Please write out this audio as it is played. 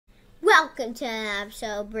Welcome to an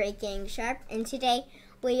episode of Breaking Sharp, and today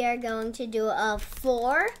we are going to do a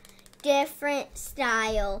 4 different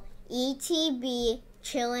style ETB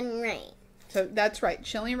Chilling Reign. So that's right.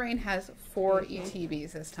 Chilling Reign has 4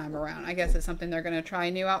 ETBs this time around. I guess it's something they're going to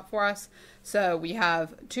try new out for us. So we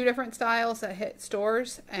have 2 different styles that hit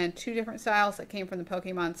stores and 2 different styles that came from the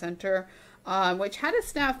Pokemon Center, which had a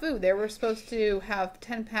snafu. They were supposed to have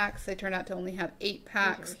 10 packs. They turned out to only have 8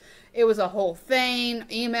 packs. It was a whole thing.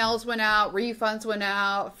 Emails went out, refunds went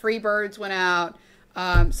out, free birds went out.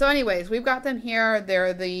 So anyways, we've got them here.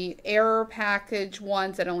 They're the error package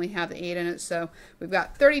ones that only have the 8 in it. So we've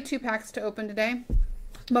got 32 packs to open today.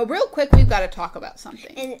 But real quick, we've got to talk about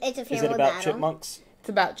something. And it's a family Is it about battle. chipmunks? It's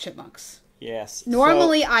about chipmunks. Yes.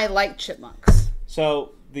 Normally, I like chipmunks.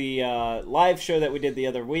 So the live show that we did the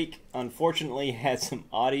other week, unfortunately, had some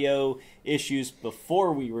audio issues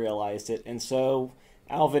before we realized it. And so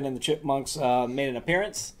Alvin and the chipmunks made an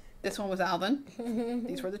appearance. This one was Alvin.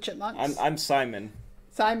 These were the chipmunks. I'm Simon.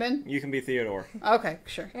 Simon? You can be Theodore. Okay,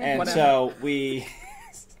 sure. And Whatever. so we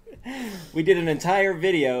did an entire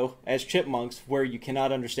video as chipmunks where you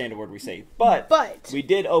cannot understand a word we say. But we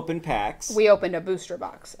did open packs. We opened a booster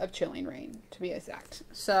box of Chilling Reign, to be exact.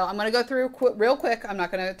 So I'm going to go through real quick. I'm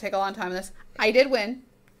not going to take a long time on this. I did win.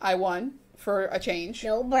 I won for a change.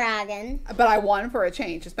 No bragging. But I won for a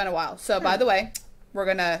change. It's been a while. So, by the way, we're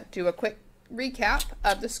going to do a quick recap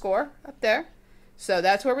of the score up there. So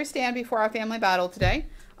that's where we stand before our family battle today.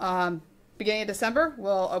 Beginning of December,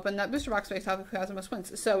 we'll open that booster box based off of who has the most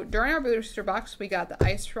wins. So during our booster box, we got the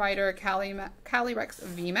Ice Rider Calyrex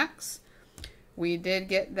VMAX. We did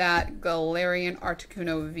get that Galarian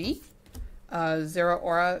Articuno V. Zero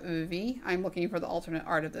Aura V. I'm looking for the alternate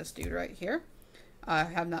art of this dude right here. I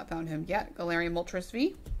have not found him yet. Galarian Moltres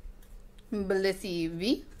V. Blissey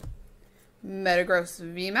V. Metagross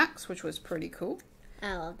VMAX, which was pretty cool.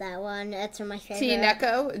 I love that one. That's one of my favorite.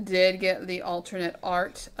 T-Neko did get the alternate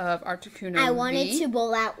art of Articuno I wanted V. to pull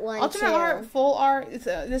that one alternate too. art, full art. It's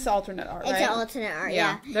this alternate art, It's right? an alternate art,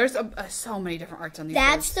 yeah. There's so many different arts on these.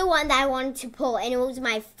 That's boards. the one that I wanted to pull, and it was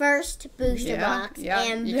my first booster box. Yeah,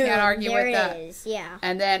 And you boom, can't argue there with that. it is. Yeah.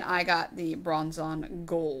 And then I got the Bronzon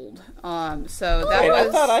Gold. So that Wait, was. I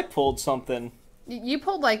thought I pulled something. You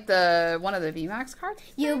pulled like one of the VMAX cards.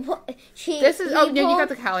 You pull. This is you got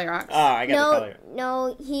the Calyrex. I got the color.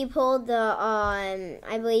 No, he pulled the I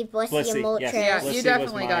believe Blissey and Moltres. Yes. Yeah, Blissey you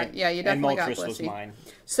definitely was got. mine, Yeah, you definitely got and Moltres Blissey. was mine.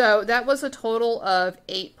 So that was a total of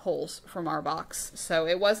 8 pulls from our box. So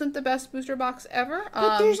it wasn't the best booster box ever.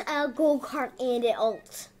 But there's a gold card and an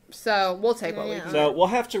alt. So we'll take what we can. So we'll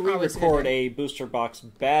have to Always re-record good. a booster box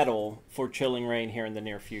battle for Chilling Reign here in the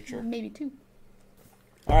near future. Maybe 2.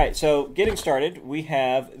 All right, so getting started, we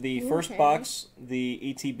have the first box, the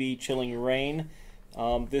ETB Chilling Reign.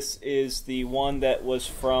 This is the one that was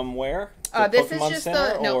from where? The This Pokemon is just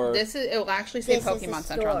Center, the no. or? This is it will actually say This is Pokemon the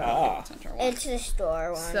Center on the store. Pokemon Center one. It's the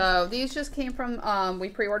store one. So these just came from we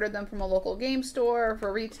pre-ordered them from a local game store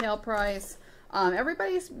for retail price.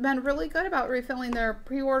 Everybody's been really good about refilling their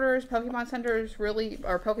pre-orders. Pokemon Center's really,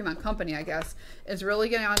 or Pokemon Company, I guess, is really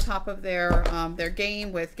getting on top of their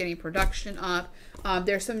game with getting production up.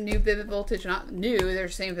 There's some new Vivid Voltage, not new, they're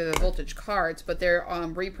the same Vivid Voltage cards, but they're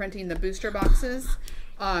reprinting the booster boxes.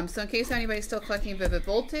 So in case anybody's still collecting Vivid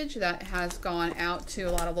Voltage, that has gone out to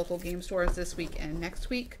a lot of local game stores this week and next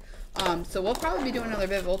week. So we'll probably be doing another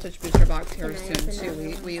Vivid Voltage booster box here soon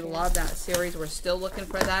too. We love that series. We're still looking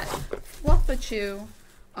for that Fluffachoo.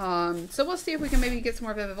 So we'll see if we can maybe get some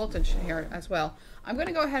more Vivid Voltage here as well. I'm going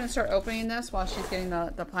to go ahead and start opening this while she's getting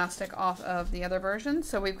the plastic off of the other version.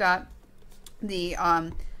 So we've got the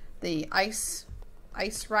Ice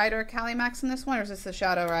Rider Calymax in this one, or is this the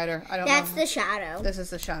Shadow Rider? I don't know. That's the Shadow. This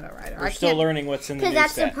is the Shadow Rider. We're still learning what's in the new Because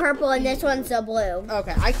that's set. the purple and this one's the blue.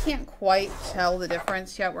 Okay, I can't quite tell the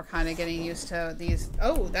difference yet. We're kind of getting used to these.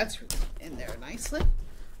 Oh, that's in there nicely.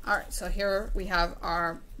 All right, so here we have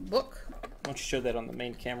our book. Why don't you show that on the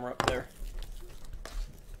main camera up there?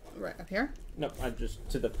 Right up here. No, I'm just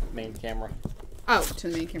to the main camera. Oh, to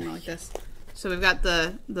the main camera like this. So we've got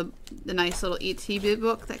the nice little ETB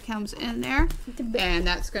book that comes in there, and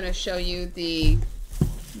that's going to show you the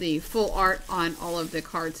full art on all of the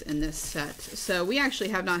cards in this set. So we actually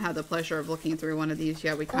have not had the pleasure of looking through one of these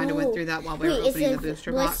yet. We kind of went through that while we were opening the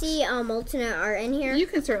booster box. Blissey alternate art in here? You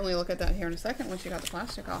can certainly look at that here in a second once you got the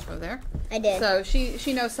plastic off of there. I did. So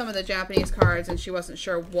she knows some of the Japanese cards, and she wasn't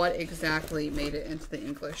sure what exactly made it into the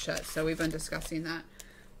English set. So we've been discussing that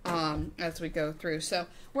as we go through. So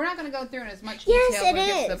we're not going to go through in as much detail Yes, it when we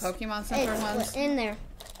get to is. the Pokemon Center ones. It's in there.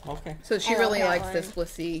 Okay. So she I really love likes that this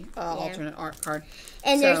Blissey alternate art card.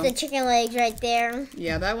 And So- there's the chicken legs right there.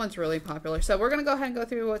 Yeah, that one's really popular. So we're going to go ahead and go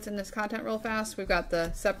through what's in this content real fast. We've got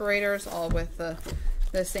the separators all with the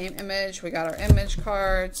same image. We got our image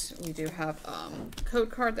cards. We do have code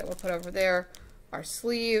card that we'll put over there. Our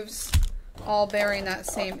sleeves, all bearing that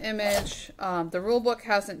same image. The rule book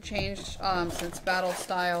hasn't changed since Battle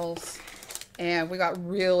Styles. And we got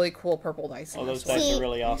really cool purple dice. Oh, in those this one. dice are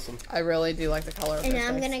really awesome. I really do like the color of And those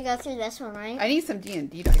I'm dice. going to go through this one, right? I need some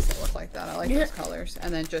D&D dice that look like that. I like those colors.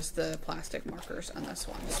 And then just the plastic markers on this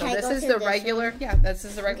one. So Can I this go is through the this regular, one? yeah, this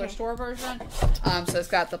is the regular Okay. store version. So it's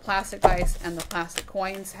got the plastic dice and the plastic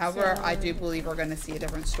coins. However, I do believe we're going to see a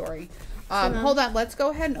different story. Hold on, let's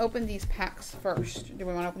go ahead and open these packs first. Do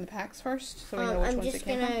we want to open the packs first? So we know which I'm ones it just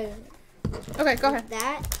came going from? to Okay, go ahead.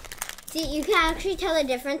 that. See, you can actually tell the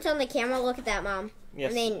difference on the camera. Look at that, Mom.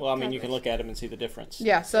 Yes. Well, I mean, you can look at them and see the difference.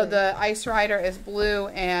 Yeah, so the Ice Rider is blue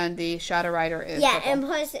and the Shadow Rider is Yeah, purple. and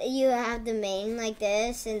plus you have the mane like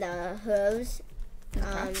this and the hooves. Okay.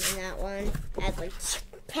 And that one has like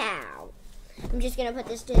pow. I'm just gonna put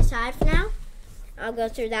this to the side for now. I'll go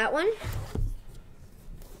through that one.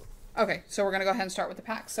 Okay, so we're going to go ahead and start with the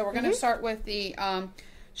packs. So we're going to start with the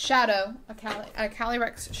Shadow, a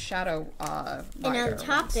Calyrex Shadow And Rider on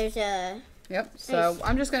top ones. there's a Yep, so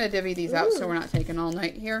I'm just going to divvy these out so Ooh. we're not taking all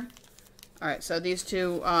night here. Alright, so these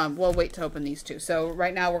two, we'll wait to open these two. So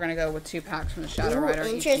right now we're going to go with 2 packs from the Shadow Rider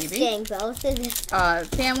ETB. interesting. Both of them.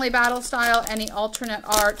 Family battle style, any alternate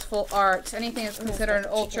arts, full arts, anything that's considered an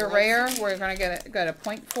ultra rare, we're going to get a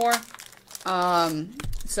point for.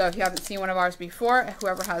 So if you haven't seen one of ours before,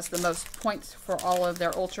 whoever has the most points for all of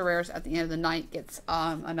their ultra rares at the end of the night gets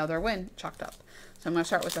another win chalked up. So I'm going to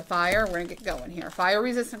start with the fire. We're going to get going here. Fire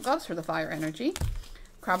resistant gloves for the fire energy.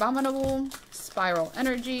 Crabominable, spiral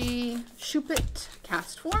energy, Shupit,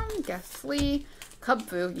 cast form, Ghastly,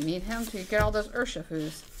 Cubfu. You need him to get all those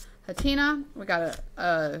Urshafus. Hatina, we got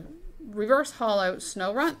a reverse hollow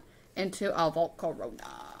snow runt into a Volcarona.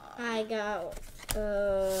 I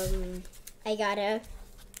gotta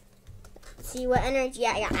see what energy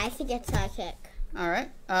I got. I think it's psychic. All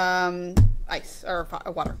right. Ice or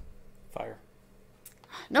water. Fire.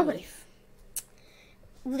 Nobody.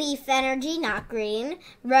 Leaf energy, not green.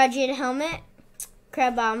 Rugged helmet,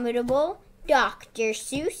 Crabominable, Dr.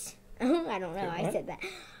 Seuss. I don't know. I said that.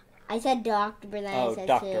 I said doctor, but then I said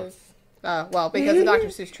doctor. Seuss. Well, because the Dr.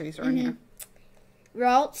 Seuss trees are in here.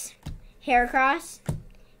 Ralts, Heracross,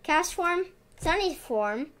 Cast Form, Sunny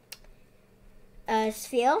Form,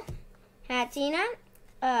 Spheal, Hatina,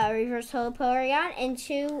 Reverse Holo Porygon,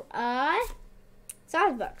 into Sawsbucks.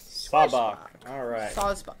 Sabak. All right.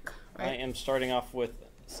 Sawsbuck. I Right. am starting off with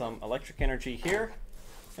some electric energy here.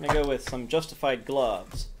 I'm going to go with some Justified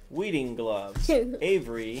Gloves, Weeding Gloves,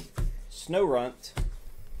 Avery, Snowrunt,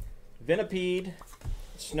 Venipede,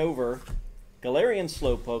 Snover, Galarian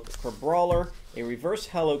Slowpoke, Crabrawler, a Reverse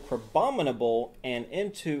Hollow Crabominable, and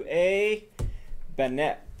into a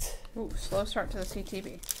Banette. Ooh, slow start to the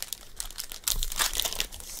CTB.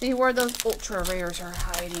 See where those ultra rares are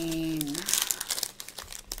hiding.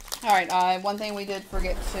 All right, one thing we did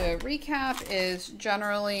forget to recap is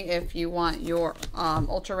generally if you want your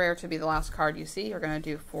ultra rare to be the last card you see, you're going to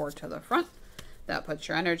do 4 to the front. That puts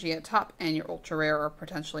your energy at top and your ultra rare or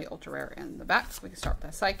potentially ultra rare in the back. So we can start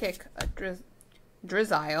with a Psychic, a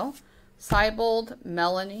Drizzile, Cybold,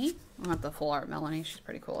 Melanie. I want the full art Melanie. She's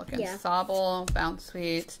pretty cool looking. Yeah. Sobble, Bounce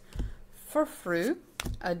Sweet, Furfru,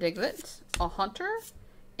 a Diglett, a Hunter,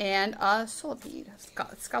 and a Scolipede.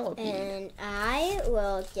 Scolipede. And I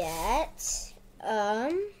will get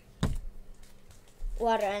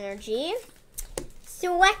Water Energy,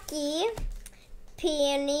 Swecky,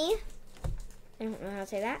 Peony, I don't know how to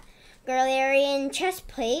say that, Galarian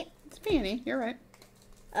Chestplate, It's Peony. You're right.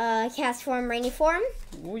 Cast Form, Rainy Form,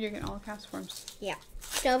 Ooh, you're getting all the cast forms. yeah,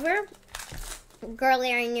 Stover,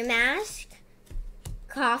 Galarian Mask,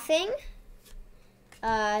 Coughing,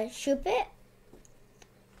 Shupit,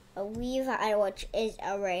 a Weavile, which is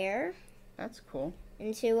a rare, That's cool.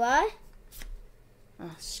 into The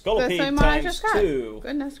Scolipede same one I times just got. 2.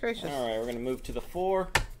 Goodness gracious. All right, we're going to move to the 4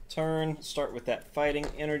 turn. Start with that fighting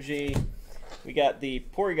energy. We got the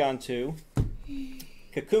Porygon 2,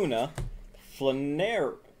 Kakuna,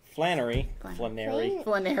 Flannery. Flannery. It's Flannery.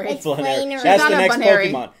 Flannery. That's She's the not a next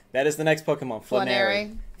Bunnery. Pokemon. That is the next Pokemon.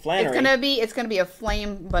 Flannery. Flannery. It's gonna be a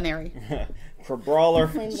flame Bunnery.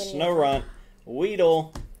 Crabrawler, Flame Bunny. Snorunt,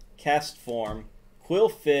 Weedle, Cast Form,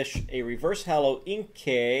 Quillfish, a Reverse Hollow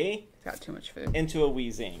Inkay, Got too much food. into a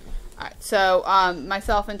Weezing. Alright, so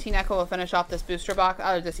myself and T-Neko will finish off this booster box,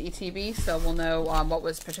 this ETB, so we'll know what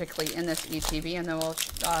was particularly in this ETB, and then we'll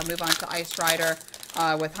move on to Ice Rider,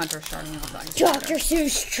 with Hunter starting off. Dr.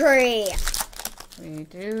 Seuss tree. We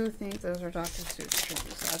do think those are Dr. Seuss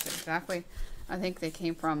trees. That's exactly. I think they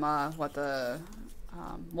came from what the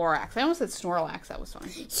Lorax. I almost said Snorlax. That was fine.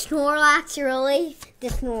 Snorlax, really? The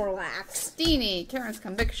Snorlax. Steenie, Terran's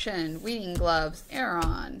Conviction, Weeding Gloves,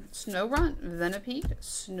 Aeron, Snowrunt, Venipede,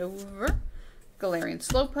 Snover, Galarian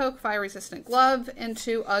Slowpoke, Fire Resistant Glove,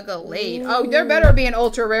 into a Gallade. Oh, there better be an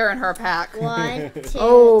ultra rare in her pack. 1, 2,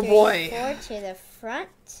 Oh, 3, boy. 4 to the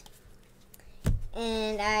front.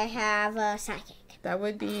 And I have a Psychic. That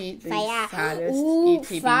would be the Fire. saddest Ooh,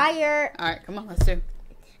 ETB. fire. Alright, come on, let's do.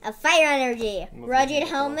 A Fire Energy. Rugged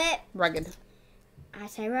Helmet. Rugged. I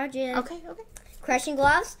say rugged. Okay. Crushing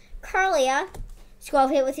Gloves. Carlia. Squall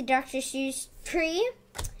hit with the Dr. Seuss tree.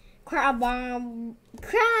 Crab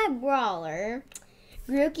Brawler.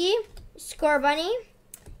 Grookey. Scorbunny.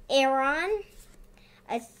 Aeron.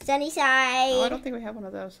 A Sunnyside. Oh, I don't think we have one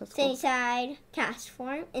of those. That's cool. Sunnyside cast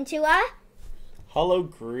form into a Hollow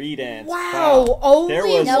Greedent. Wow, There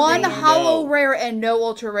only was one no- hollow rare and no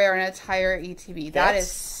ultra rare in an entire ETB. That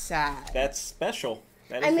is sad. That's special.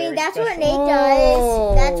 That is I mean, very that's what special. Nate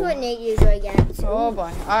does. That's what Nate usually gets. Oh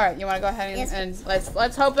boy! All right, you want to go ahead Yes. and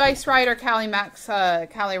let's hope Ice Rider Cali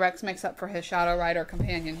Rex makes up for his Shadow Rider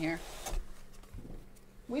companion here.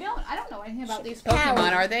 I don't know anything about these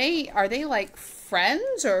Pokemon. Are they like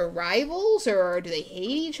friends or rivals, or do they hate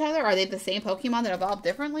each other? Are they the same Pokemon that evolve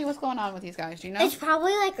differently? What's going on with these guys? Do you know? It's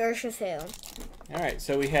probably like Urshifu. All right,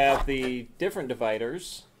 so we have the different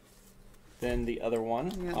dividers than the other one,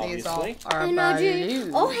 Yeah, these all obviously. are Energy.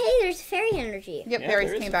 blue. Oh, hey, there's Fairy Energy. Yep, Yeah, fairies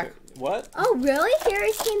there is came a back. What? Oh, really?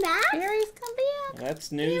 Fairies came back? Fairies come back.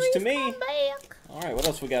 That's news to me. All right, what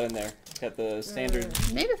else we got in there? Got the standard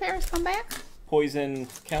Maybe fairies come back. poison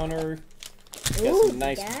counter. Got Ooh, some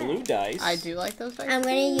nice yeah. blue dice. I do like those dice. I'm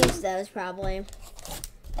going to use those probably.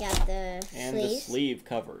 Got the And the sleeves. sleeve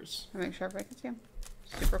covers. I'll make sure everybody can see them.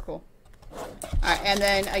 Super cool. Alright, and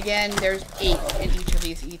then again, there's 8 in each of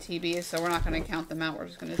these ETBs, so we're not going to count them out. We're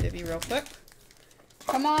just going to divvy real quick.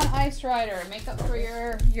 Come on, Ice Rider. Make up for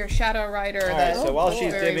your Shadow Rider. All right, so while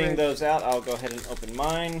she's very divvying rich. those out, I'll go ahead and open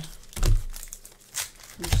mine.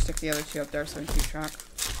 Let me just stick the other 2 up there so we can keep track.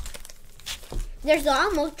 There's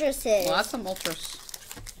all Moltres. Lots of Moltres.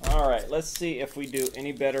 All right, let's see if we do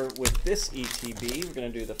any better with this ETB. We're going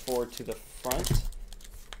to do the 4 to the front.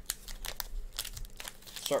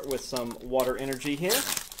 Start with some water energy here.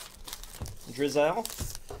 Drizzle,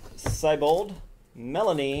 Cybold,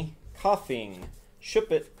 Melanie, Coughing,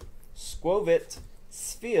 Shuppet, Squovit,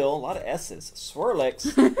 Spheal, a lot of S's, Swirlix,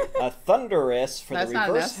 a Thunderous for That's the not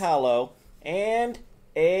an reverse S. Hallow, and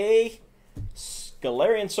a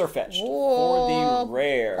Galarian Surfetch for Oh, the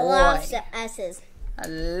rare. A lot boy. of S's. A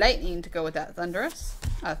Lightning to go with that Thunderous.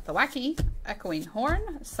 A Thwackey, Echoing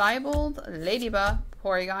Horn, Cybold, Ladybug,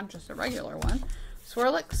 Porygon, just a regular one.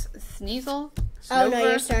 Swirlix, Sneasel, Oh, no,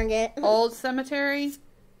 you're Snover, starting it. Old Cemetery,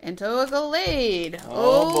 into a Gallade.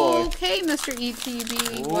 Oh, boy. Okay, Mr.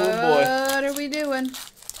 ETB. Oh, what are we doing?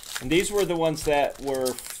 And these were the ones that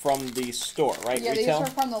were from the store, right? Yeah, Retail? these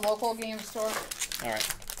are from the local game store. All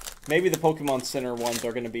right. Maybe the Pokemon Center ones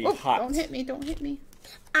are going to be Oh, hot. don't hit me, don't hit me.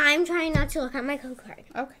 I'm trying not to look at my code card.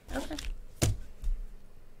 Okay.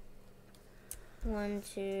 1,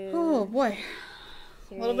 2. Oh, boy.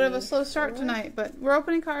 A little bit of a 3, slow start 4. tonight, but we're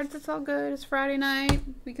opening cards. It's all good. It's Friday night.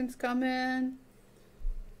 Weekends come in.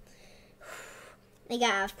 I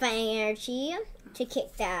got a Fighting Energy to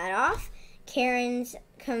kick that off. Karen's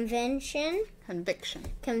Conviction.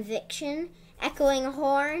 Echoing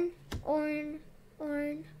Horn. Orn.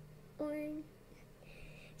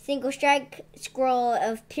 Single Strike, Scroll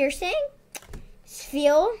of Piercing.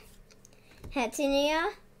 Spheal. Hatini.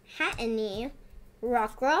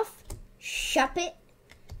 Rockruff. Shuppet.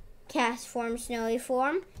 Cast Form, Snowy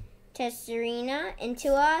Form. Tesserina.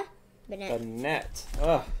 Into a The Banana. net.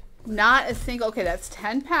 Ugh. Not a single. Okay, that's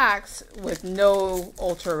 10 packs with no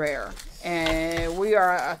ultra rare. And we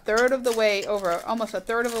are almost a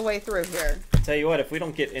third of the way through here. Tell you what, if we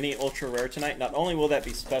don't get any ultra rare tonight, not only will that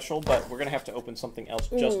be special, but we're going to have to open something else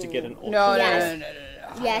just to get an ultra No, rare. no.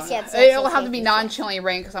 Yes. It'll have to be non-Chilling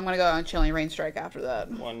Reign because I'm going to go on Chilling Reign Strike after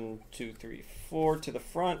that. 1, 2, 3, 4 to the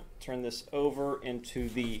front. Turn this over into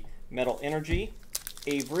the Metal Energy.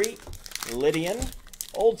 Avery, Lydian,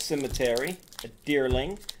 Old Cemetery, a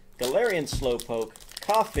Deerling, Galarian Slowpoke,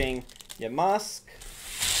 Coughing, Yamask,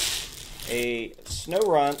 a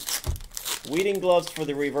Snorunt, Weeding Gloves for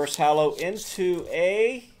the reverse Hallow, into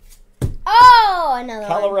a Oh, another one.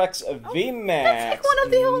 Calyrex VMAX. That's like one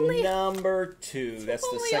of the only- number 2. That's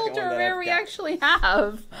the Only second ultra one that rare I've we got. actually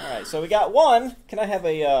have. All right, so we got one. Can I have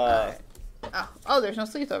a Oh, there's no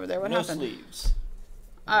sleeves over there. What no happened? sleeves?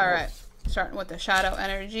 All right, starting with the Shadow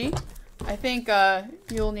Energy. I think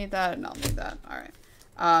you'll need that and I'll need that. All right.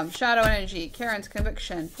 Shadow Energy, Karen's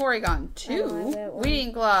Conviction, Porygon 2,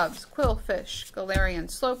 Weeding Gloves, Quillfish, Galarian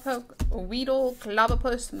Slowpoke, Weedle,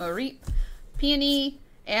 Clobbopus, Mareep, Peony,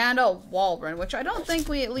 and a Walrein, which I don't think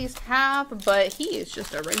we at least have, but he is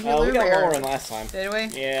just a regular we got rare. Walrein last time. Did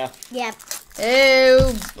we? Yeah. Yep.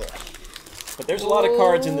 Oh boy. But there's a lot of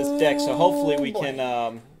cards in this deck, so hopefully we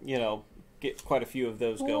can, you know, get quite a few of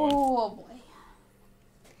those going. Oh boy.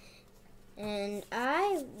 And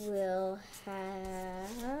I will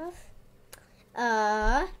have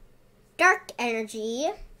Dark Energy,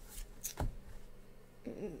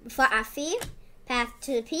 Fluffy, Path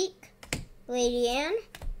to the Peak, Lady Anne,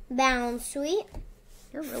 Bound Sweet,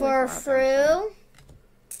 You're really Furfrou,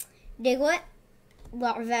 Diglett,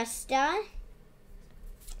 Larvesta,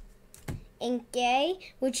 Inkay,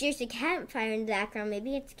 which there's a campfire in the background.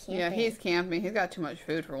 Maybe it's camping. Yeah, he's camping. He's got too much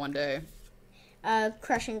food for one day.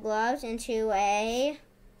 Crushing Gloves into a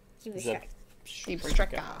Zebra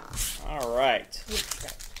Strike. All right.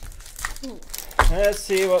 Let's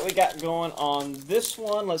see what we got going on this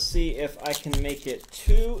one. Let's see if I can make it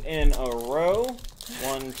 2 in a row.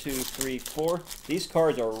 1, 2, 3, 4. These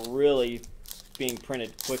cards are really being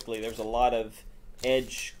printed quickly. There's a lot of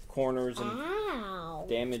edge corners and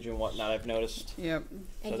damage and whatnot, I've noticed. Yep.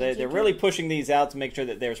 So they're really pushing these out to make sure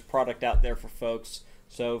that there's product out there for folks.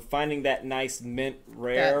 So finding that nice mint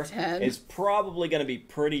rare is probably going to be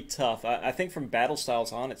pretty tough. I think from Battle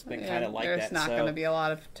Styles on, it's been kind of like that. There's not going to be a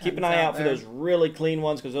lot of keep an eye out for those really clean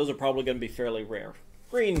ones because those are probably going to be fairly rare.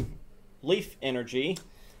 Green Leaf Energy,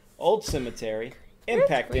 Old Cemetery,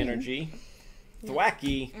 Impact Energy,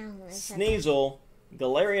 Thwacky, Sneasel,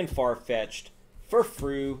 Galarian Farfetch'd,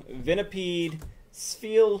 Furfrou, Venipede,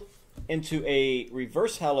 Spheal into a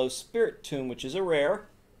Reverse Hollow Spirit Tomb, which is a rare,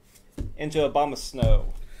 into Abomasnow.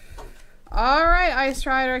 All right, Ice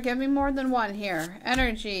Rider, give me more than one here.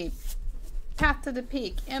 Energy, Path to the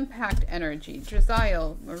Peak, Impact Energy,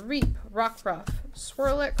 Drizzile, Mareep, Rockruff,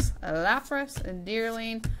 Swirlix, Lapras,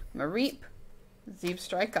 Deerling, Mareep,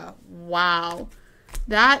 Zebstrika. Wow.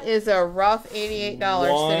 That is a rough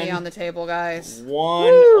 $88 sitting on the table, guys.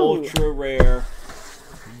 One ultra rare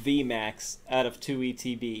VMAX out of 2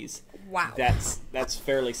 ETBs. Wow. That's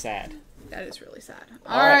fairly sad. That is really sad.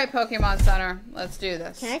 All right, Pokemon Center. Let's do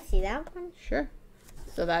this. Can I see that one? Sure.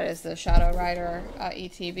 So that is the Shadow Rider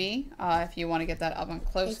ETB. If you want to get that up on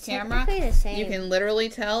close camera, the same. you can literally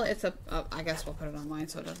tell it's a. I guess we'll put it online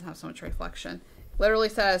so it doesn't have so much reflection. Literally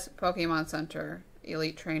says Pokemon Center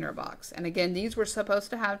Elite Trainer Box. And again, these were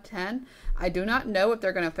supposed to have 10. I do not know if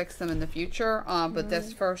they're going to fix them in the future, but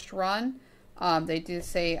this first run, they did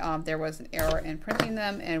say there was an error in printing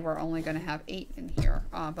them, and we're only going to have 8 in here.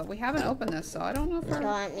 But we haven't opened this, so I don't know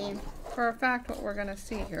for a fact what we're going to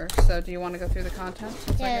see here. So do you want to go through the contents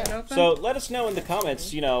since I get it open? So let us know in the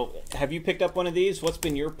comments, you know, have you picked up one of these? What's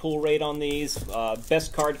been your pull rate on these?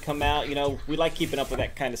 Best card come out? You know, we like keeping up with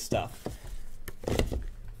that kind of stuff.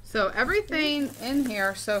 So everything in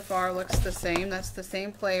here so far looks the same. That's the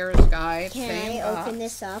same player's guide. Can I open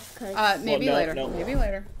this up? Maybe later. Maybe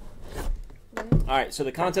later. Alright, so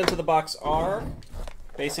the contents of the box are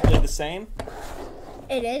basically the same.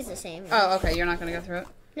 It is the same. Oh, okay. You're not going to go through it?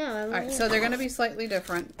 No. Alright, so they're going to be slightly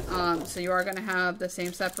different. So you are going to have the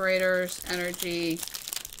same separators, energy,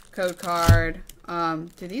 code card.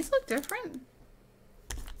 Do these look different?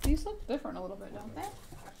 These look different a little bit, don't they?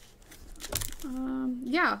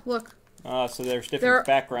 Yeah, look. So there's different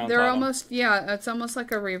backgrounds. They're on almost it's almost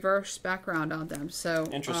like a reverse background on them. So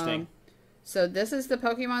interesting. So this is the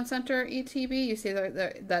Pokemon Center ETB. You see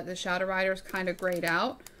that the Shadow Riders kind of grayed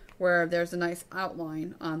out, where there's a nice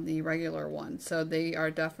outline on the regular one. So they are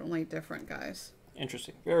definitely different, guys.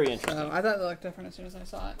 Interesting. Very interesting. So I thought they looked different as soon as I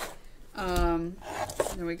saw it.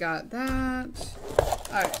 Then we got that.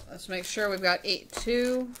 All right, let's make sure we've got 8.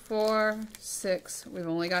 2, 4, 6. We've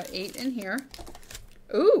only got 8 in here.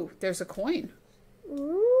 Ooh, there's a coin.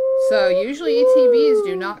 Ooh. So usually ETBs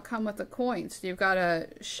do not come with a coin. So you've got a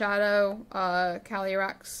Shadow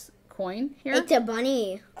Calyrex coin here. It's a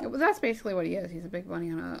bunny. Well, that's basically what he is. He's a big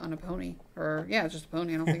bunny on a pony. Or yeah, it's just a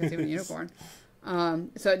pony. I don't think it's even a unicorn.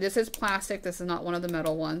 So this is plastic. This is not one of the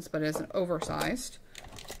metal ones, but it's an oversized.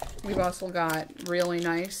 We've also got really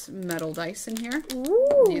nice metal dice in here.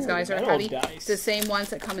 Ooh. These guys are heavy. Dice. It's the same ones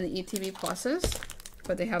that come in the ETB pluses,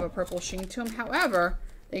 but they have a purple sheen to them. However,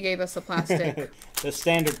 they gave us a plastic. The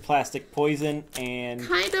standard plastic poison and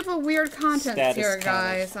kind of a weird contents here, counters.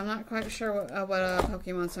 guys. I'm not quite sure what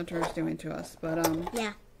Pokemon Center is doing to us, but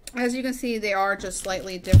yeah. As you can see, they are just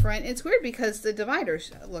slightly different. It's weird because the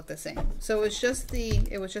dividers look the same. So it was just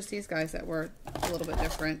these guys that were a little bit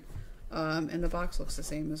different. And the box looks the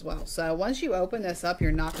same as well. So once you open this up,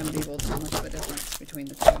 you're not going to be able to tell much of a difference between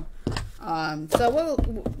the two. So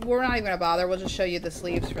we're not even going to bother. We'll just show you the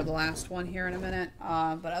sleeves for the last one here in a minute.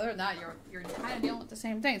 But other than that, you're kind of dealing with the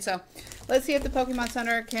same thing. So let's see if the Pokemon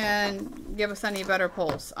Center can give us any better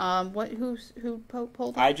pulls. Who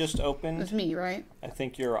pulled? I just opened. It was me, right? I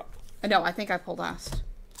think you're up. No, I think I pulled last.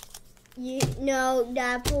 No,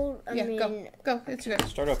 that pulled. I mean, go. It's good.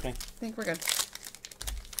 Start opening. I think we're good.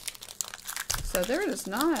 So there is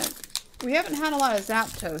not. We haven't had a lot of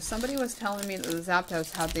Zapdos. Somebody was telling me that the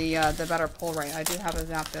Zapdos had the better pull rate. I do have a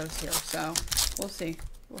Zapdos here, so we'll see.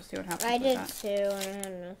 We'll see what happens. I did that. too, and I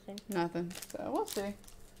had nothing. Nothing. So we'll see.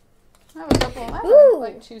 I have a couple. I have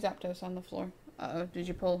like 2 Zapdos on the floor. Uh-oh. Did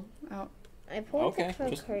you pull out? I pulled Okay,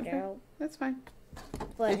 the card out. That's fine.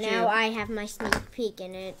 But Did now you- I have my sneak peek,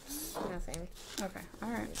 and it's nothing. Okay.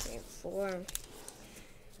 All right. 3, 4.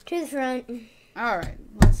 To the front. All right.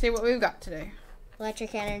 Let's see what we've got today.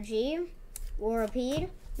 Electric Energy, Warpede,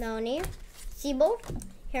 Melanie, Seabolt,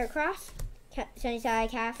 Heracross,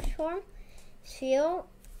 Sunnyside Calf Form, Seal,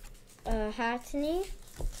 Hatsune,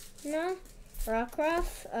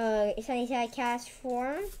 Rockruff, Sunnyside Calf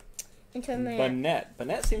Form, into a minute.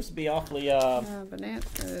 Banette seems to be awfully Banana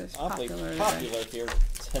is awfully popular. popular here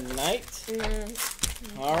tonight. No.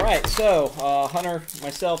 All right, so Hunter,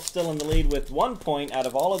 myself, still in the lead with 1 point out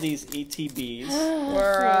of all of these ETBs.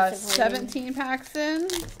 We're 17 packs in.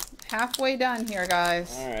 Halfway done here,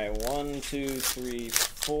 guys. All right, 1, 2, 3,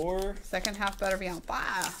 4. Second half better be on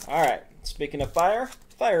fire. All right, speaking of fire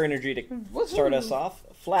energy to start us off.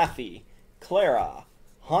 Flaffy, Clara,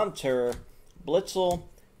 Hunter, Blitzel,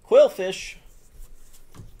 Quillfish,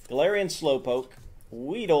 Galarian Slowpoke,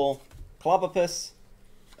 Weedle, Clobbopus,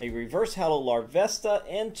 a Reverse Hollow Larvesta,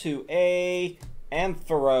 into a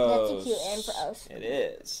Ampharos. That's a cute Ampharos. It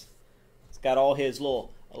is. It's got all his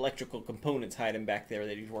little electrical components hiding back there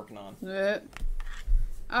that he's working on.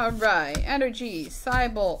 All right. Energy,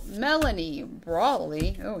 Cybolt, Melanie,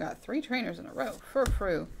 Brawly. Oh, we got 3 trainers in a row.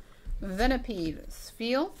 Furfru, Venipede,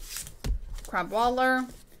 Spheal, Crabwaller,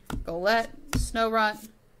 Golett, Snorunt,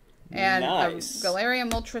 and Nice. Galarian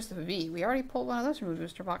Moltres V. We already pulled one of those from a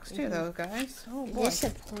booster box too, though, guys. Oh boy.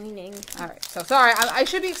 Disappointing. All right. So sorry. I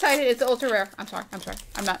should be excited. It's ultra rare. I'm sorry.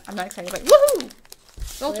 I'm not excited. But woohoo!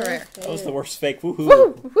 It's ultra rare. That was the worst fake woohoo.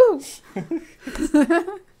 Woo! Woo!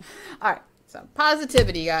 All right. So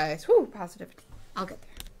positivity, guys. Woo! Positivity. I'll get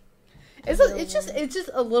there. It's just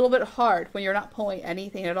a little bit hard when you're not pulling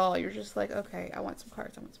anything at all. You're just like, okay, I want some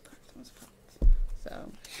cards.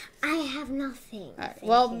 So I have nothing. all right.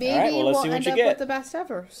 Well, maybe All right, well, let's see we'll what end you up get. with the best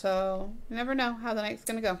ever. So you never know how the night's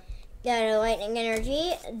gonna go. Got a Lightning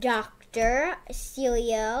Energy, Doctor,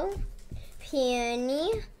 Celio,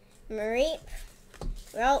 Peony, Mareep,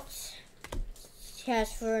 Ralts,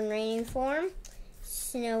 Casper and Raining Form,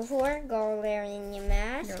 Snowflake, Galarian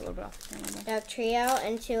Yamask, You're a little bit off the camera. Duck Trio,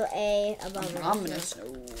 into a Abominous.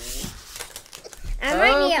 Ominous. I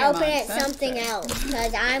might need to Pokemon open it Center. something else,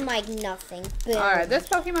 because I'm like nothing. Boom. All right, this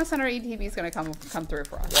Pokemon Center ETB is gonna come through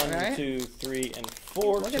for us. 1, all right? 2, 3, and 4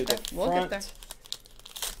 We'll to get the there. We'll front. get there.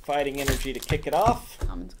 Fighting energy to kick it off.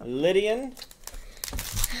 Common's coming. Lydian,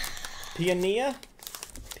 Peonia,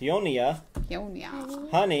 Peonia.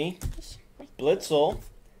 Honey, Blitzel,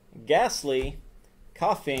 Ghastly,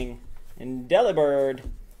 Coughing, and Delibird,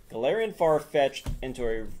 Galarian Farfetch'd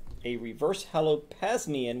into a Reverse Hollow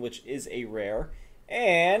Pasmian, which is a rare,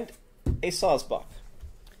 and a Sawsbuck.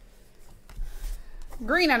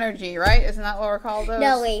 Green energy, right? Isn't that what we're called those?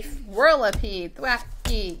 No, wait. Whirlipede,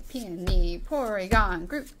 Thwackey, Peony, Porygon,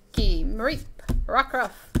 Grookey, Mareep,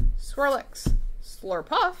 Rockruff, Swirlix,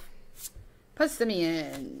 Slurpuff,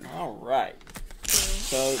 Passimian. All right.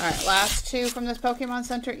 So, All right, last 2 from this Pokemon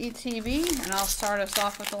Center ETB, and I'll start us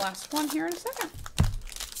off with the last one here in a second.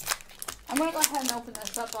 I'm going to go ahead and open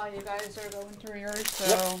this up while you guys are going through yours,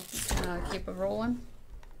 so keep it rolling.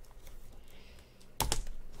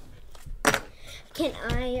 Can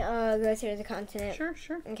I go through the continent? Sure,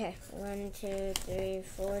 sure. Okay. 1, 2, 3,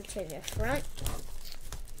 4 to the front.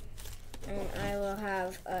 And I will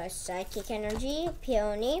have Psychic Energy,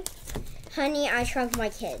 Peony, Honey, I Shrunk My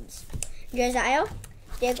Kids, Josiah,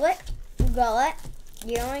 Diglett, Gullet,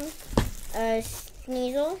 Ewing,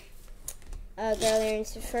 Sneasel, Galarian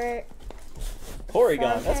Sfer,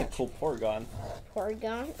 Porygon. That's a cool Porygon.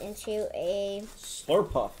 Porygon, into a...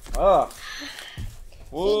 Slurpuff. Ah.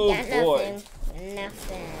 Oh, He got boy. nothing.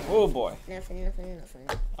 Nothing. Oh, boy. Nothing.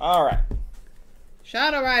 All right.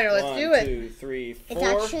 Shadow Rider, let's do it. 1, 2, 3, 4. It's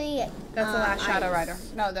actually That's the last Shadow ice. Rider.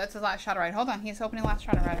 No, that's the last Shadow Rider. Hold on, he's opening last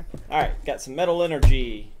Shadow Rider. Alright, got some Metal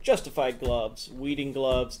Energy, Justified Gloves, Weeding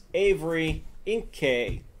Gloves, Avery,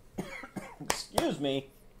 Inkay, excuse me,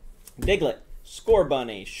 Diglett, Score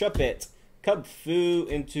Bunny, Shuppet, Cub Fu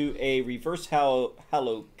into a Reverse Hollow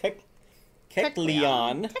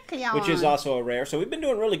Kecleon, which is also a rare. So we've been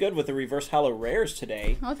doing really good with the Reverse Hollow rares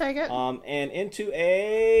today. I'll take it. And into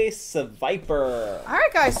a Seviper. All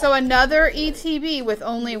right, guys. So another ETB with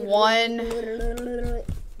only one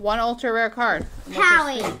ultra rare card.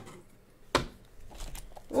 Howie.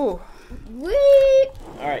 Ooh. Whee!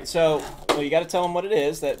 All right, so well, you got to tell them what it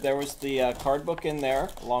is. That there was the card book in there,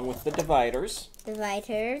 along with the dividers.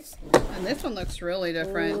 Dividers. And this one looks really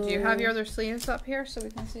different. Do you have your other sleeves up here so we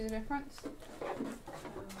can see the difference?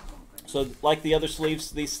 So, like the other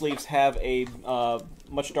sleeves, these sleeves have a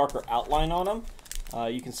much darker outline on them.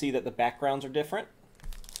 You can see that the backgrounds are different.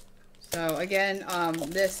 So again,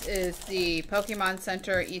 this is the Pokemon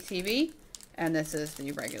Center ETB, and this is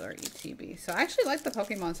the regular ETB. So I actually like the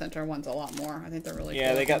Pokemon Center ones a lot more. I think they're really cool.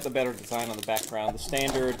 Yeah, they got the better design on the background. The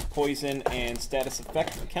standard poison and status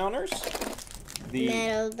effect counters. The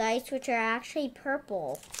Metal dice, which are actually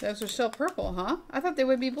purple. Those are still purple, huh? I thought they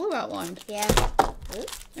would be blue outlined. Yeah.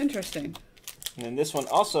 Interesting. And then this one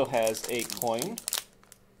also has a coin.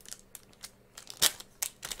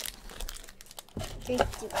 3, 2,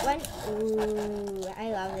 1. Ooh, I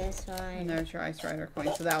love this And one. there's your Ice Rider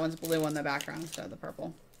coin. So that one's blue on the background instead of the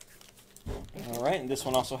purple. All right, and this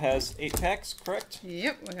one also has 8 packs, correct?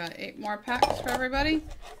 Yep, we got 8 more packs for everybody.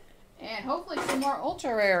 And hopefully some more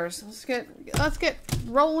ultra rares. Let's get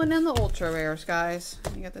rolling in the ultra rares, guys.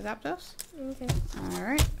 You got the Zapdos? Okay. All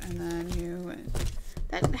right, and then you.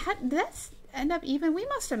 That's end up even. We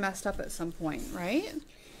must have messed up at some point, right?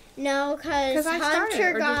 No, because I started, Hunter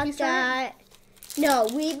or did got we start? that. No,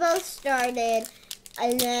 we both started,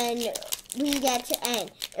 and then we get to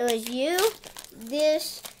end. It was you,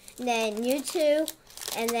 this, then you two,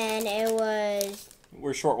 and then it was.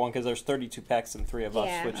 We're short one because there's 32 packs and 3 of us,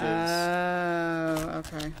 Yeah. which is...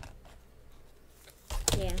 Okay.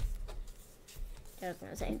 Yeah. I was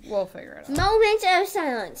gonna say. We'll figure it out. Moments of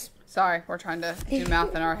silence. Sorry, we're trying to do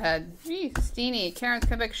math in our head. Steenie, Karen's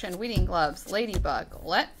Conviction, Weeding Gloves, Ladybug,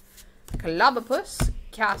 Let, Calabapus,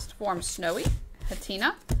 Cast Form Snowy,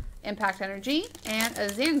 Hatina, Impact Energy, and a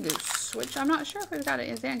Zangoose, which I'm not sure if we've got a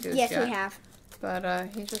Zangoose Yes, yet. we have. But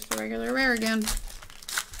he's just a regular rare again.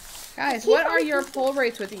 Guys, what are your pull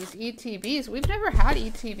rates with these ETBs? We've never had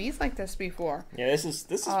ETBs like this before. Yeah, this is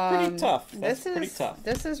pretty tough. That's pretty tough.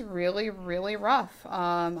 This is really, really rough.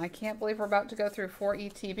 I can't believe we're about to go through 4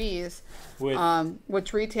 ETBs,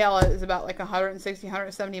 which retail is about like 160,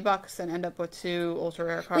 170 bucks, and end up with 2 ultra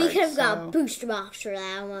rare cards. We could have got booster box for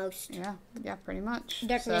that almost. Yeah, pretty much.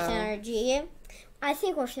 Darkness energy. I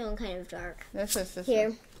think we're feeling kind of dark. This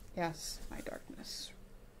Here. Yes, my darkness.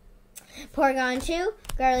 Porygon 2,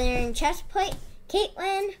 Garlian Chestplate,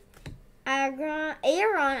 Caitlin, Aeron,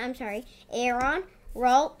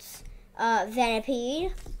 Ralts,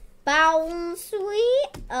 Venipede,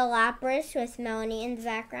 Bounsweet, a Lapras with Melanie in the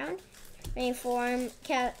background, Form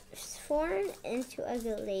into a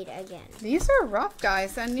Glade again. These are rough,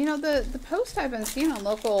 guys, and you know the post I've been seeing on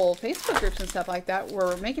local Facebook groups and stuff like that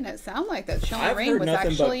were making it sound like that Chilling Reign was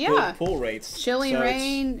actually good pull rates. Chilling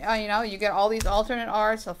Reign. You know, you get all these alternate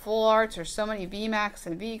arts, the full arts. There's so many VMAX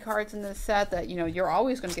and V cards in this set that you know you're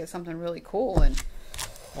always going to get something really cool. And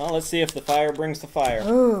well, let's see if the fire brings the fire.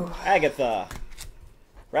 Ooh. Agatha,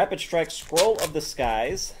 Rapid Strike, Scroll of the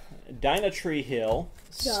Skies, Dynatree Hill,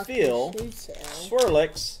 Spheal,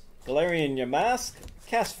 Swirlix, Galarian Yamask,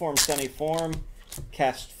 Cast Form Sunny Form,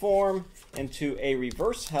 Cast Form into a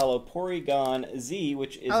Reverse Hollow Porygon Z,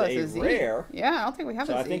 which is a rare. Yeah, I don't think we have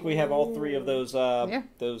a Z. So I think we have all 3 of those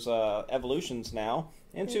evolutions now.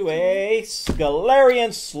 Into a Galarian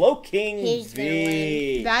Slowking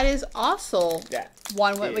V. That is also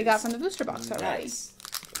one what we got from the booster box already. Nice.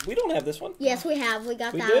 We don't have this one. Yes, we have. We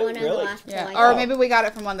got that did? one in Really? the last Yeah, one. or maybe we got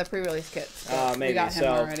it from one of the pre-release kits. Maybe. We got him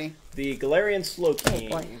already. The Galarian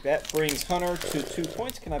Slowking. Oh, that brings Hunter to 2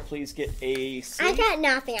 points. Can I please get a C? I got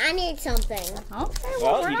nothing. I need something. Okay,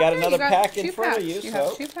 well you got another pack in front of you. You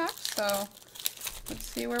have 2 packs, so let's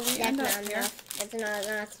see where we end up here. That's not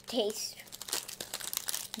enough to taste.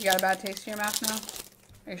 You got a bad taste in your mouth now?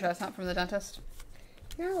 Are you sure that's not from the dentist?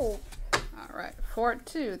 No. All right, forward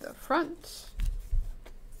to the front.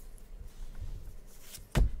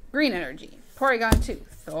 Green Energy, Porygon 2,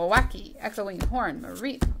 Thwackey, Echoing Horn,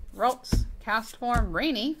 Mareep, Ralts, Cast Form,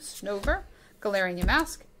 Rainy, Snover, Galarian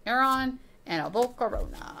Yamask, Aeron, and a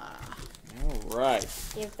Volcarona. All right.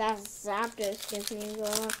 If that's Zapdos continue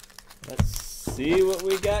going on. Let's see what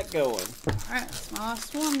we got going. Alright, that's my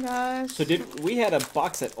last one, guys. So we had a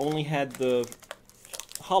box that only had the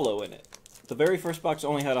holo in it. The very first box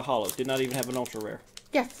only had a holo. Did not even have an ultra rare.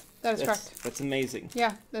 Yes, that is correct. That's amazing.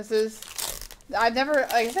 Yeah, this is... I've never...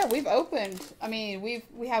 Like I said, we've opened... I mean,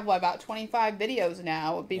 we have, what, about 25 videos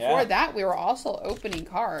now. Before that, we were also opening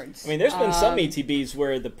cards. I mean, there's been some ETBs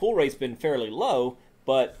where the pull rate's been fairly low,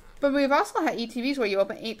 but... But we've also had ETBs where you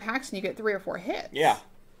open 8 packs and you get 3 or 4 hits. Yeah.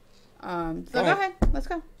 So go ahead. Let's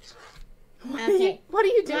go. Okay. What are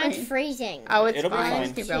you doing? Mine's freezing. Oh, it's It'll be fine. fine.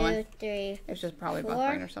 Just keep 2, going. 3. It's just probably 4.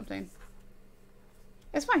 buffering or something.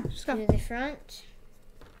 It's fine. Just go. To the front.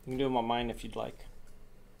 You can do them on mine if you'd like.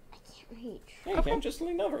 I can't reach. Yeah, you can just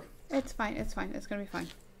lean over. It's fine. It's fine. It's gonna be fine.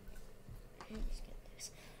 Let's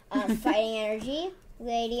get this. Fighting Energy,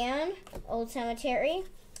 Ladion, Old Cemetery,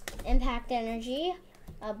 Impact Energy,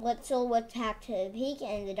 a Blitzel with Pack to the Peak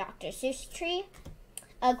and the Dr. Seuss tree,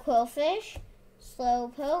 a Quillfish,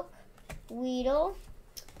 Slowpoke, Weedle,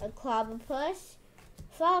 a Clobbopus,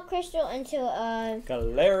 Fall Crystal into a...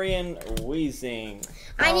 Galarian Weezing.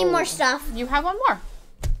 I need more stuff. You have one more.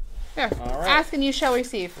 Here. All right. Ask and you shall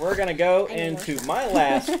receive. We're going to go I need into my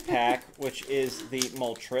last pack, which is the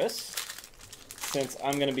Moltres. Since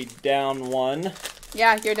I'm going to be down 1.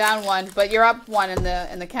 Yeah, you're down 1, but you're up 1 in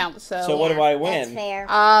the count. So what do I win? That's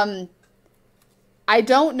fair. I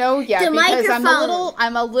don't know yet The because microphone.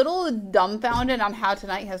 I'm a little dumbfounded on how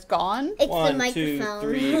tonight has gone. It's the 1, 2, microphone.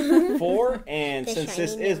 3, 4. And The since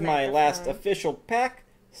this shiny is my last microphone. official pack,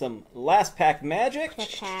 some last pack magic.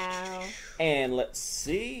 Cacao. And let's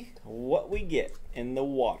see what we get in the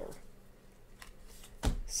water.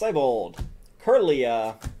 Cybold,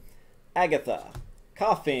 Curlia, Agatha,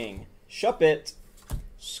 Coughing, Shuppet,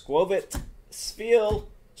 Squovit, Spheal,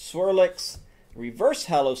 Swirlix, Reverse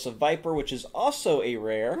Halos of Viper, which is also a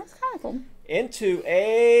rare, That's kind of cool. into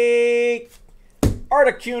a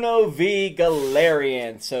Articuno V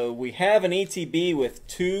Galarian. So we have an ETB with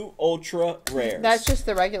 2 ultra rares. That's just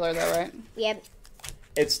the regular though, right? Yep.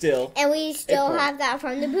 It's still. And we still April. have that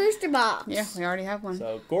from the booster box. Yeah, we already have one.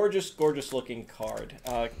 So gorgeous, gorgeous looking card.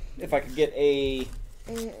 If I could get a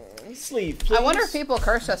sleeve, please. I wonder if people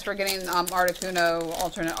cursed us for getting Articuno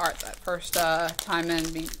alternate art that first time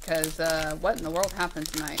in because what in the world happened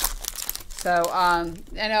tonight? So I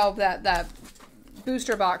know that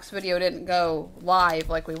booster box video didn't go live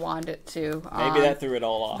like we wanted it to. Maybe that threw it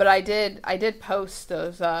all off. But I did post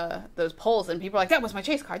those polls and people were like, that was my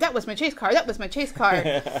chase card, that was my chase card, that was my chase card.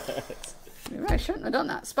 Maybe I shouldn't have done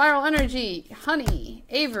that. Spiral Energy, Honey,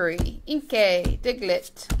 Avery, Inkay,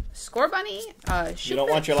 Diglett, Scorbunny, You don't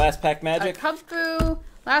want your last pack magic? Kubfu,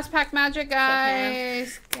 last pack magic,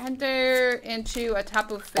 guys. Enter into a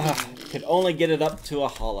Tapu Fini. Could only get it up to a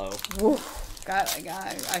holo.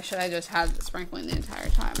 I should have just had the sprinkling the entire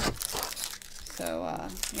time. So,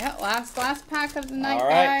 yeah, last pack of the night, All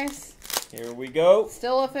right. guys. Here we go.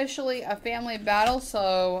 Still officially a family battle,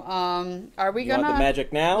 so, are we You gonna... want the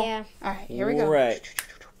magic now? Yeah. Alright, here we go. Right.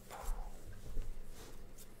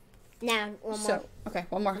 Now, one more. So, okay,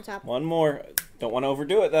 one more. On top. One more. Don't want to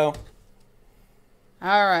overdo it, though.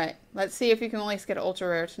 Alright, let's see if you can at least get an ultra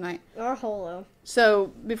rare tonight. Or holo. So,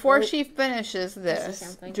 before Wait. she finishes see this,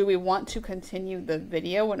 something. do we want to continue the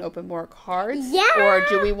video and open more cards? Yeah! Or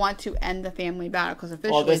do we want to end the family battle? Because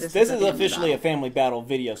officially Well, this is is a family officially a battle. family battle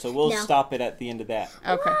video, so we'll No. stop it at the end of that.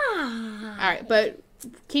 Okay. Ah. Alright, but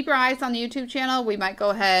keep your eyes on the YouTube channel. We might go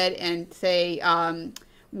ahead and say,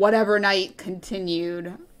 whatever night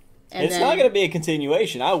continued. And It's then, not going to be a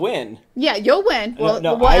continuation. I win. Yeah, you'll win. Well,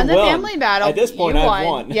 No, we'll I end the won. family battle. At this point, you I've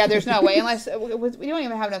won. Yeah, there's no way. Unless we don't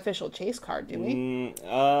even have an official chase card, do we?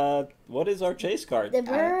 What is our chase card? The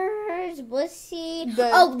birds, Blissey.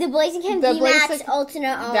 The- The Blazing King the VMAX Blazing-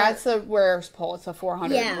 alternate art. That's a rare pull. It's a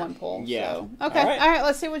 401 Yeah. pull. Yeah. So. Okay. All right. All right.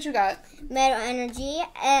 Let's see what you got. Metal Energy.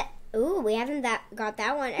 Ooh, we haven't got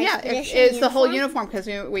that one. Yeah, Expedition it's the whole uniform because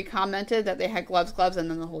we commented that they had gloves, and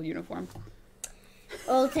then the whole uniform.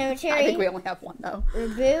 Old I Cemetery. think we only have one though.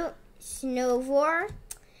 Reboot. Snovor.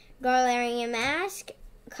 Galarian Mask.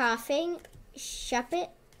 Coughing. Shuppet.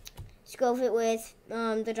 Scovit with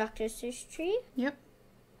the Dr. Seuss tree. Yep.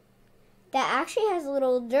 That actually has a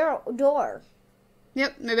little door.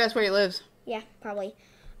 Yep. Maybe that's where he lives. Yeah, probably.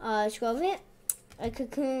 Scovit. A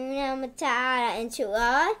Kakuna Matata into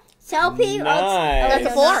a Celebi. Nice. That's a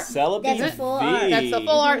full art. Celebi That's a full art. V. That's the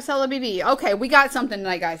full art Celebi B. Okay, we got something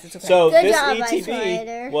tonight, guys. It's okay. So Good this job, Ice ETB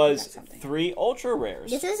Rider. was something. 3 ultra rares.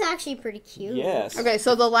 This is actually pretty cute. Yes. Okay,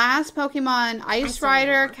 so the last Pokemon, Ice Ice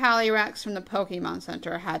Rider, Rider. Calyrex from the Pokemon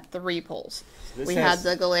Center had 3 pulls. This We has-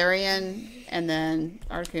 had the Galarian, and then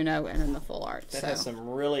Articuno, and then the full art. That so. has some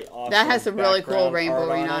really awesome. That has some really cool background rainbow art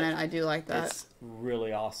green on it. I do like that. It's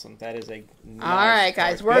really awesome. That is a nice All right,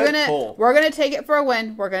 guys, card. we're Good gonna pull. take it for a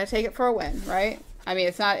win. We're gonna take it for a win, right? I mean,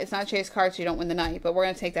 it's not chase cards, so you don't win the night, but we're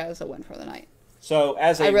gonna take that as a win for the night. So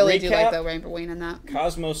as a I really recap, do like the rainbow green in that.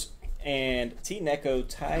 Cosmos and T Neko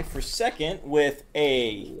tie for second with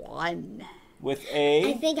a 1.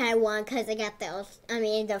 I think I won because I got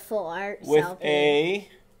the full art. with Celebi. a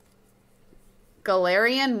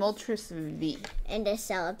Galarian Moltres V. And a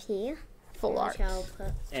Celebi. Full art. Which I'll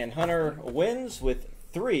put- and Hunter wins with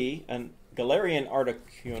 3, a Galarian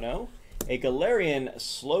Articuno, a Galarian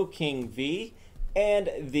Slowking V, and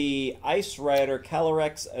the Ice Rider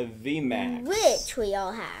Calyrex V Max. Which we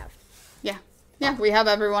all have. Yeah, we have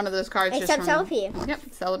every one of those cards. Except just from, Celebi. Yep,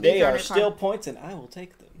 Celebi. They are still points, and I will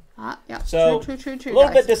take them. Yeah. So, true, a little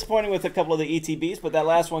guys. bit disappointing with a couple of the ETBs, but that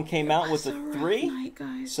last one came out with a 3. Night,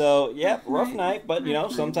 guys. So, yeah, rough night. night, but, you know,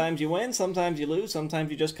 sometimes you win, sometimes you lose, sometimes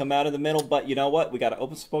you just come out in the middle. But you know what? We got to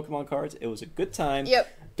open some Pokemon cards. It was a good time.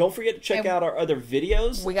 Yep. Don't forget to check And- out our other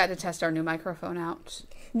videos. We got to test our new microphone out.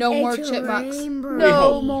 No more It's a chipmunks. rainbow.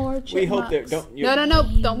 No more chipmunks. We hope there. Don't. No.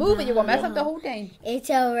 Don't move it. You will mess up the whole thing. It's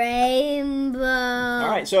a rainbow. All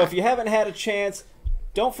right. So if you haven't had a chance,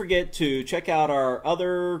 don't forget to check out our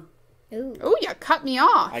other. Ooh. Ooh, you cut me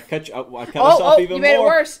off. I cut us off even more. You made it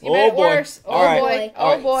worse. You made it boy. worse. Oh, All right. boy. All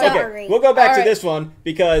right. Oh, boy. Okay. Sorry. We'll go back All to right. this one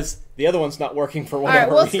because the other one's not working for All right,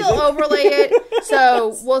 whatever we'll reason. still overlay it.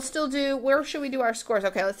 So we'll still do. Where should we do our scores?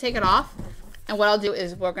 Okay, let's take it off. And what I'll do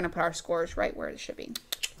is we're going to put our scores right where it should be.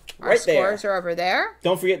 Our Right there. scores are over there.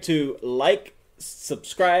 Don't forget to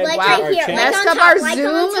subscribe Like to right our here. channel. Like Messed on up our top, like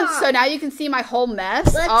on Zoom, top. so now you can see my whole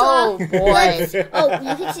mess. Let's, oh boy! Oh,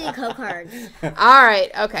 you can see the code cards. All right,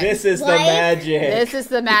 okay. This is the Like- magic. This is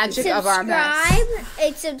the magic of our mess.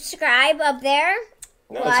 It's subscribe up there.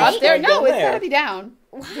 No, it's Like- Up there? subscribe No, down it's there. gotta be down.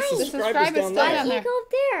 Why? The The subscribe subscribe is is down still there. down You there. go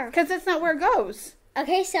up there. Because that's not where it goes.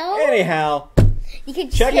 Okay, so Anyhow, you can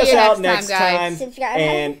check see us you out next next time, guys. time. Subscribe.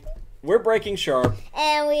 And we're breaking sharp.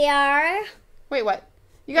 And we are. Wait, what?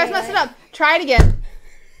 You guys Wait, messed it what? up. Try it again.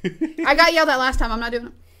 I got yelled at last time. I'm not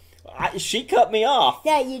doing it. She cut me off.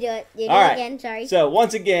 Yeah, you do it. You do All it right. again. Sorry. So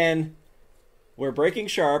once again, we're breaking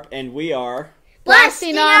sharp, and we are.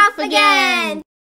 Blasting off again.